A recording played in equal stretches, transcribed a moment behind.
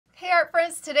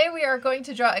guys, today we are going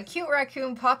to draw a cute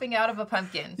raccoon popping out of a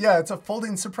pumpkin. Yeah, it's a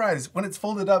folding surprise. When it's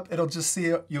folded up,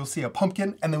 you'll see a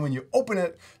pumpkin, and then when you open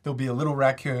it, there'll be a little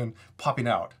raccoon popping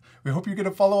out. We hope you're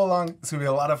gonna follow along. It's gonna be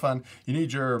a lot of fun. You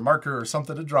need your marker or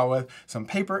something to draw with, some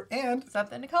paper, and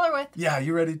something to color with. Yeah,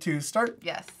 you ready to start?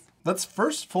 Yes. Let's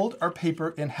first fold our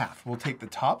paper in half. We'll take the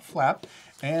top flap,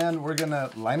 and we're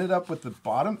gonna line it up with the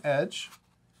bottom edge,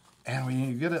 and when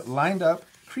you get it lined up,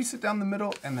 crease it down the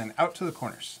middle and then out to the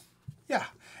corners. Yeah,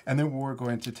 and then we're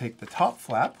going to take the top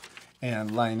flap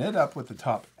and line it up with the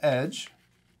top edge,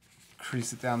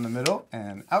 crease it down the middle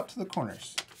and out to the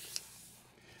corners.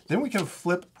 Then we can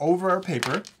flip over our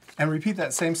paper and repeat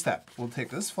that same step. We'll take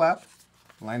this flap,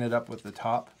 line it up with the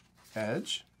top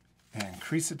edge, and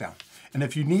crease it down. And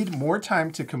if you need more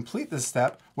time to complete this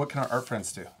step, what can our art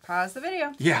friends do? Pause the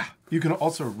video. Yeah, you can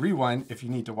also rewind if you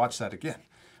need to watch that again.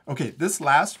 Okay, this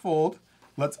last fold,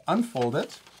 let's unfold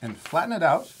it and flatten it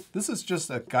out. This is just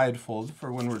a guide fold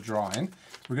for when we're drawing.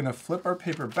 We're gonna flip our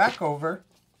paper back over,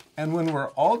 and when we're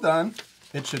all done,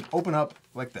 it should open up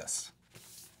like this.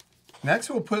 Next,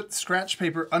 we'll put scratch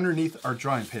paper underneath our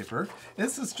drawing paper.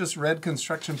 This is just red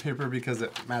construction paper because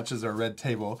it matches our red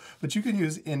table, but you can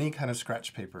use any kind of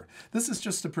scratch paper. This is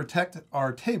just to protect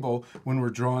our table when we're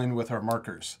drawing with our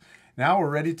markers. Now we're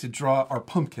ready to draw our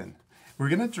pumpkin. We're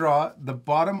gonna draw the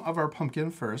bottom of our pumpkin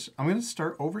first. I'm gonna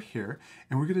start over here,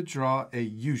 and we're gonna draw a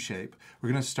U shape. We're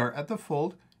gonna start at the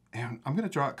fold, and I'm gonna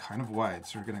draw it kind of wide.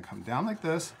 So we're gonna come down like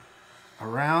this,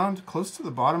 around close to the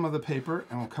bottom of the paper,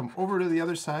 and we'll come over to the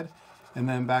other side, and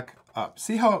then back up.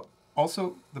 See how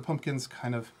also the pumpkin's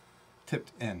kind of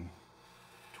tipped in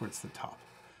towards the top.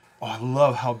 Oh, I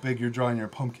love how big you're drawing your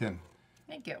pumpkin.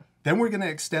 Thank you. Then we're gonna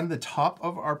extend the top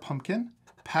of our pumpkin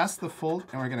past the fold,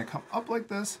 and we're gonna come up like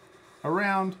this,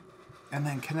 around, and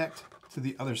then connect to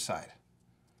the other side.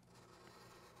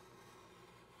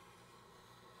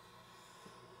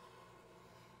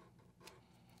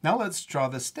 Now let's draw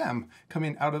the stem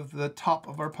coming out of the top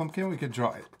of our pumpkin. We could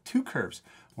draw two curves,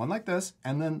 one like this,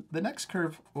 and then the next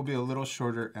curve will be a little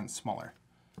shorter and smaller.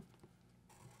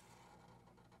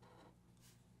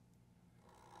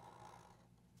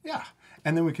 Yeah,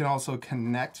 and then we can also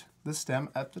connect the stem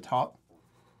at the top.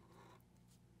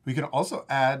 We can also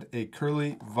add a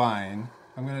curly vine.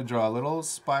 I'm going to draw a little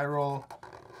spiral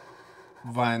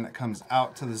vine that comes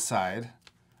out to the side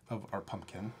of our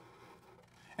pumpkin.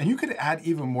 And you could add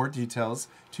even more details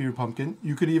to your pumpkin.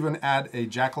 You could even add a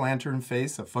jack-o'-lantern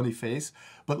face, a funny face,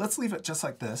 but let's leave it just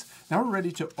like this. Now we're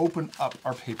ready to open up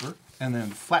our paper and then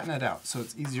flatten it out so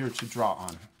it's easier to draw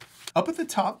on. Up at the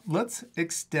top, let's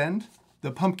extend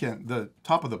the pumpkin, the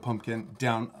top of the pumpkin,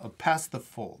 down past the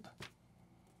fold.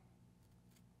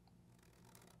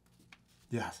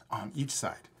 Yes, on each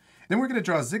side. Then we're gonna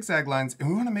draw zigzag lines, and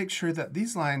we wanna make sure that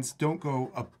these lines don't go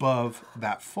above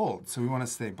that fold. So we wanna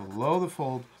stay below the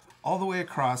fold, all the way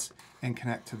across, and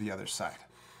connect to the other side.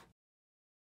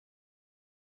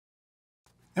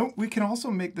 And we can also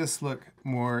make this look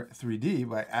more 3D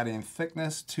by adding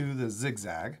thickness to the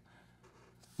zigzag.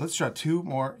 Let's draw two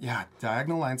more,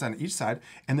 diagonal lines on each side.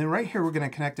 And then right here, we're gonna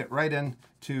connect it right in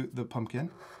to the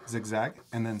pumpkin, zigzag,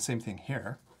 and then same thing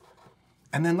here.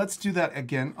 And then let's do that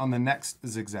again on the next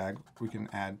zigzag. We can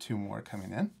add two more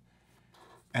coming in.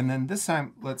 And then this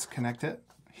time, let's connect it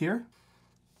here,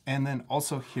 and then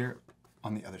also here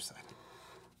on the other side.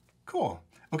 Cool.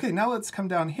 Okay, now let's come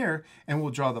down here, and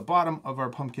we'll draw the bottom of our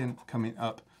pumpkin coming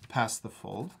up past the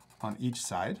fold on each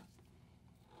side.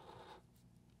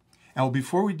 Now,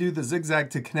 before we do the zigzag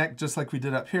to connect, just like we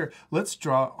did up here, let's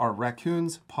draw our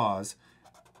raccoon's paws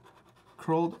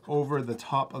curled over the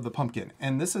top of the pumpkin.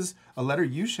 And this is a letter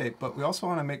U shape, but we also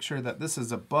want to make sure that this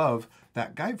is above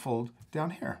that guide fold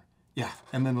down here. Yeah,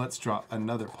 and then let's draw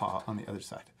another paw on the other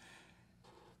side.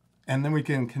 And then we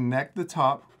can connect the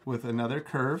top with another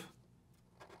curve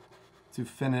to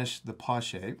finish the paw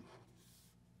shape.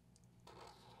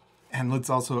 And let's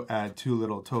also add two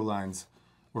little toe lines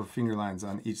or finger lines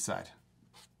on each side.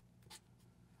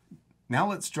 Now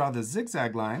let's draw the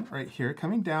zigzag line right here,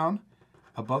 coming down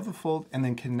above the fold and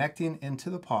then connecting into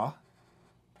the paw.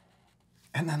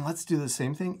 And then let's do the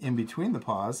same thing in between the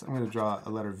paws. I'm going to draw a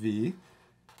letter V.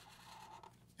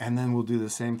 And then we'll do the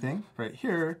same thing right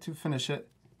here to finish it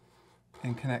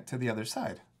and connect to the other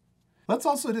side. Let's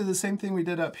also do the same thing we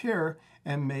did up here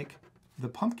and make the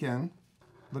pumpkin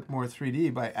look more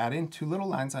 3D by adding two little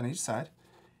lines on each side.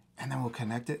 And then we'll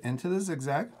connect it into the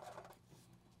zigzag.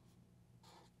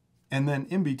 And then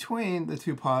in between the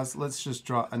two paws, let's just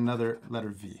draw another letter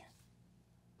V.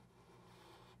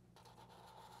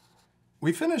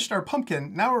 We finished our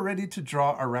pumpkin. Now we're ready to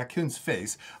draw our raccoon's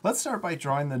face. Let's start by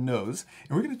drawing the nose,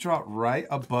 and we're going to draw it right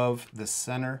above the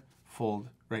center fold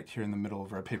right here in the middle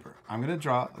of our paper. I'm going to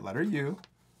draw a letter U.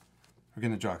 We're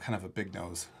going to draw kind of a big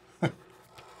nose.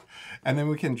 And then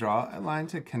we can draw a line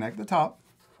to connect the top.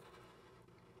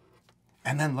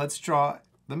 And then let's draw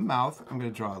the mouth. I'm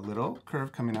going to draw a little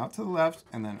curve coming out to the left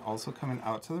and then also coming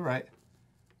out to the right.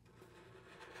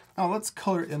 Now let's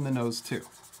color in the nose too.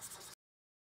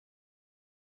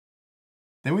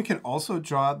 Then we can also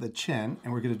draw the chin,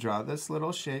 and we're going to draw this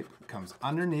little shape. It comes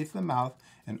underneath the mouth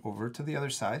and over to the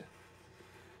other side.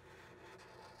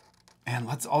 And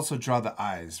let's also draw the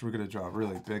eyes. We're going to draw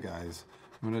really big eyes.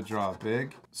 I'm going to draw a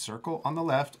big circle on the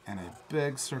left and a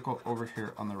big circle over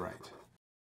here on the right.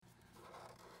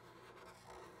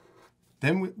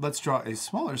 Then let's draw a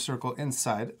smaller circle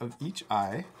inside of each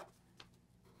eye.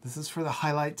 This is for the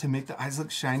highlight to make the eyes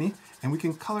look shiny. And we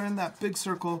can color in that big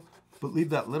circle, but leave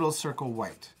that little circle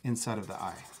white inside of the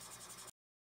eye.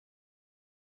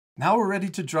 Now we're ready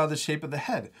to draw the shape of the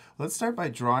head. Let's start by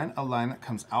drawing a line that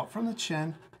comes out from the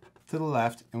chin to the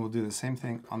left, and we'll do the same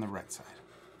thing on the right side.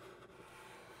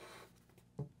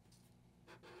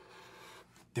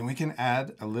 Then we can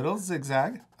add a little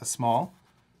zigzag, a small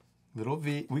little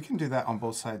V. We can do that on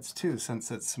both sides too,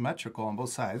 since it's symmetrical on both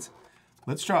sides.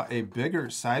 Let's draw a bigger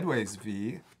sideways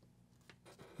V.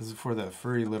 This is for the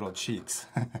furry little cheeks.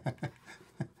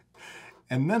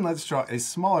 And then let's draw a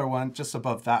smaller one just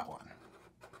above that one.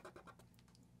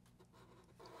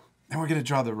 Then we're going to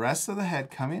draw the rest of the head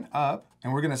coming up,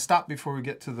 and we're going to stop before we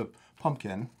get to the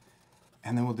pumpkin.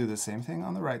 And then we'll do the same thing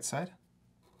on the right side.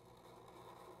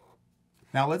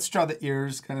 Now let's draw the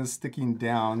ears kind of sticking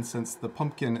down since the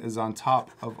pumpkin is on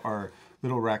top of our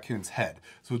little raccoon's head.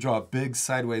 So we'll draw a big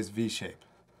sideways V shape.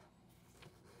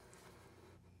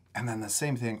 And then the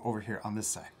same thing over here on this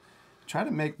side. Try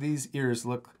to make these ears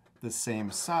look the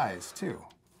same size too.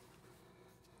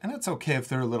 And it's okay if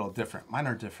they're a little different. Mine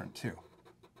are different too.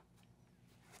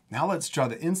 Now let's draw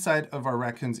the inside of our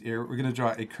raccoon's ear. We're going to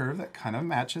draw a curve that kind of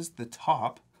matches the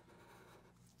top.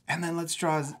 And then let's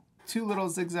draw two little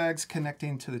zigzags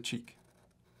connecting to the cheek.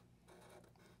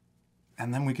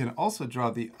 And then we can also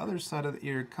draw the other side of the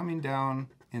ear coming down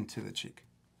into the cheek.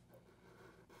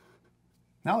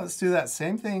 Now let's do that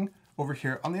same thing over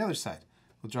here on the other side.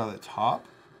 We'll draw the top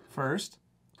first,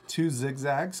 two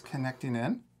zigzags connecting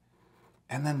in,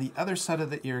 and then the other side of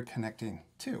the ear connecting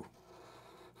too.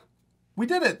 We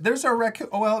did it. There's our raccoon.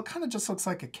 Oh, well, it kind of just looks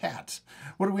like a cat.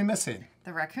 What are we missing?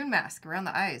 The raccoon mask around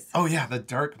the eyes. Oh yeah, the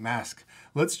dark mask.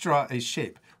 Let's draw a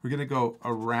shape. We're going to go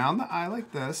around the eye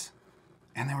like this,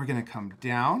 and then we're going to come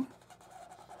down,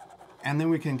 and then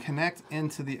we can connect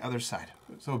into the other side.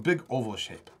 So a big oval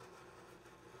shape.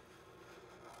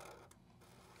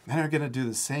 Then we're going to do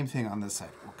the same thing on this side.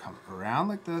 We'll come around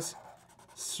like this,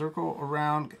 circle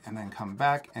around, and then come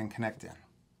back and connect in.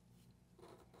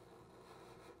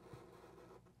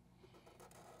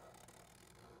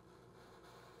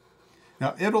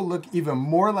 Now it'll look even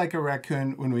more like a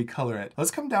raccoon when we color it.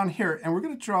 Let's come down here, and we're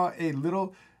going to draw a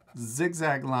little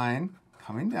zigzag line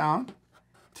coming down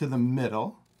to the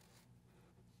middle.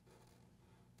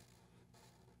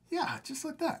 Yeah, just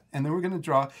like that. And then we're going to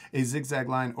draw a zigzag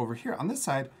line over here on this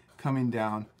side coming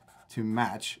down to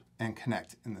match and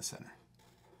connect in the center.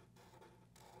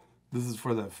 This is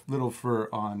for the little fur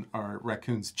on our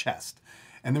raccoon's chest.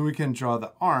 And then we can draw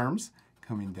the arms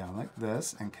coming down like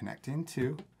this and connecting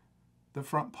to the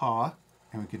front paw,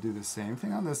 and we could do the same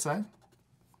thing on this side.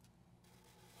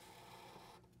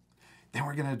 Then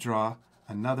we're going to draw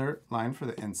another line for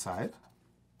the inside.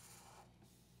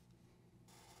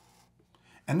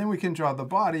 And then we can draw the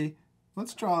body.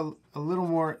 Let's draw a little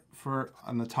more fur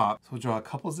on the top. So we'll draw a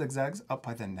couple zigzags up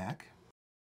by the neck.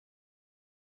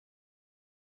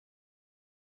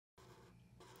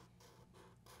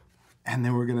 And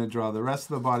then we're going to draw the rest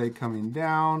of the body coming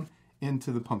down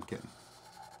into the pumpkin.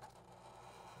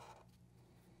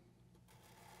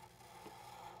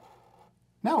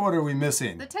 Now what are we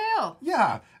missing? The tail.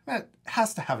 Yeah, it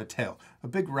has to have a tail, a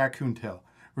big raccoon tail.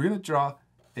 We're going to draw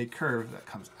a curve that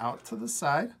comes out to the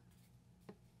side.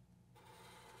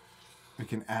 We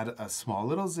can add a small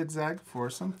little zigzag for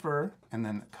some fur and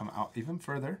then come out even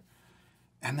further.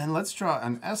 And then let's draw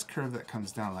an S curve that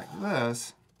comes down like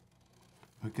this.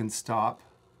 We can stop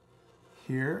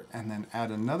here and then add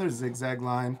another zigzag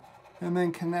line and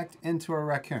then connect into our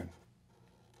raccoon.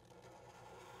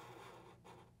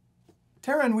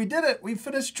 Teryn, we did it! We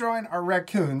finished drawing our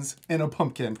raccoons in a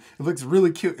pumpkin. It looks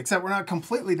really cute, except we're not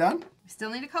completely done. We still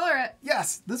need to color it.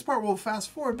 Yes, this part will fast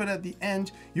forward, but at the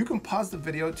end, you can pause the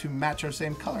video to match our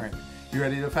same coloring. You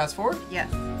ready to fast forward?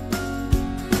 Yes.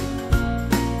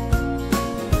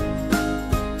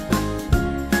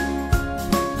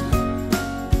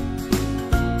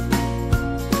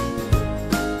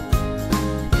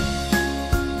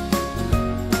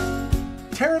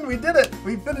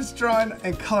 we finished drawing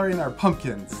and coloring our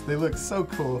pumpkins. They look so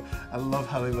cool. I love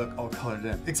how they look all colored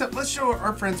in. Except let's show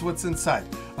our friends what's inside.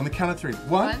 On the count of 3.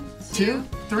 1, 2,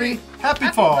 3. Happy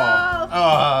fall!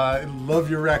 Aw, I love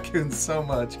your raccoons so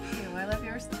much. Ew, I love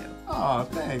yours too. Aw,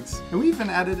 thanks. And we even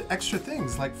added extra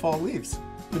things like fall leaves.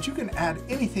 But you can add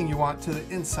anything you want to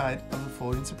the inside of the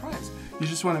folding surprise. You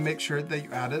just want to make sure that you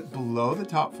add it below the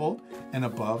top fold and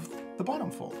above the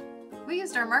bottom fold. We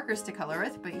used our markers to color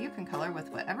with, but you can color with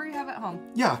whatever you have at home.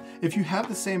 Yeah, if you have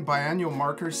the same Bianyo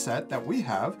marker set that we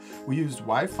have, we used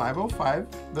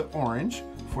Y505, the orange,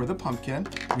 for the pumpkin.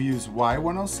 We used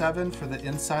Y107 for the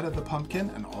inside of the pumpkin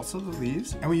and also the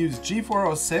leaves. And we used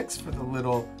G406 for the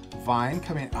little vine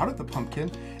coming out of the pumpkin.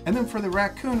 And then for the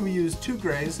raccoon, we used 2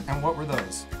 grays, and what were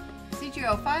those?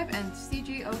 CG05 and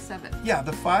CG07. Yeah,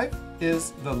 the 5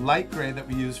 is the light gray that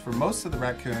we use for most of the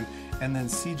raccoon, and then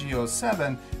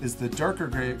CG07 is the darker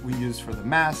gray we use for the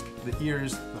mask, the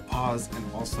ears, the paws,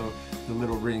 and also the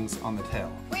little rings on the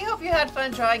tail. We hope you had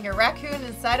fun drawing your raccoon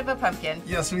inside of a pumpkin.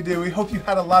 Yes, we do. We hope you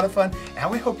had a lot of fun,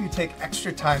 and we hope you take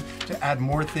extra time to add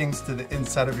more things to the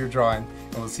inside of your drawing.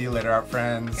 And we'll see you later, our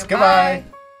friends. Goodbye.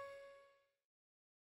 Goodbye.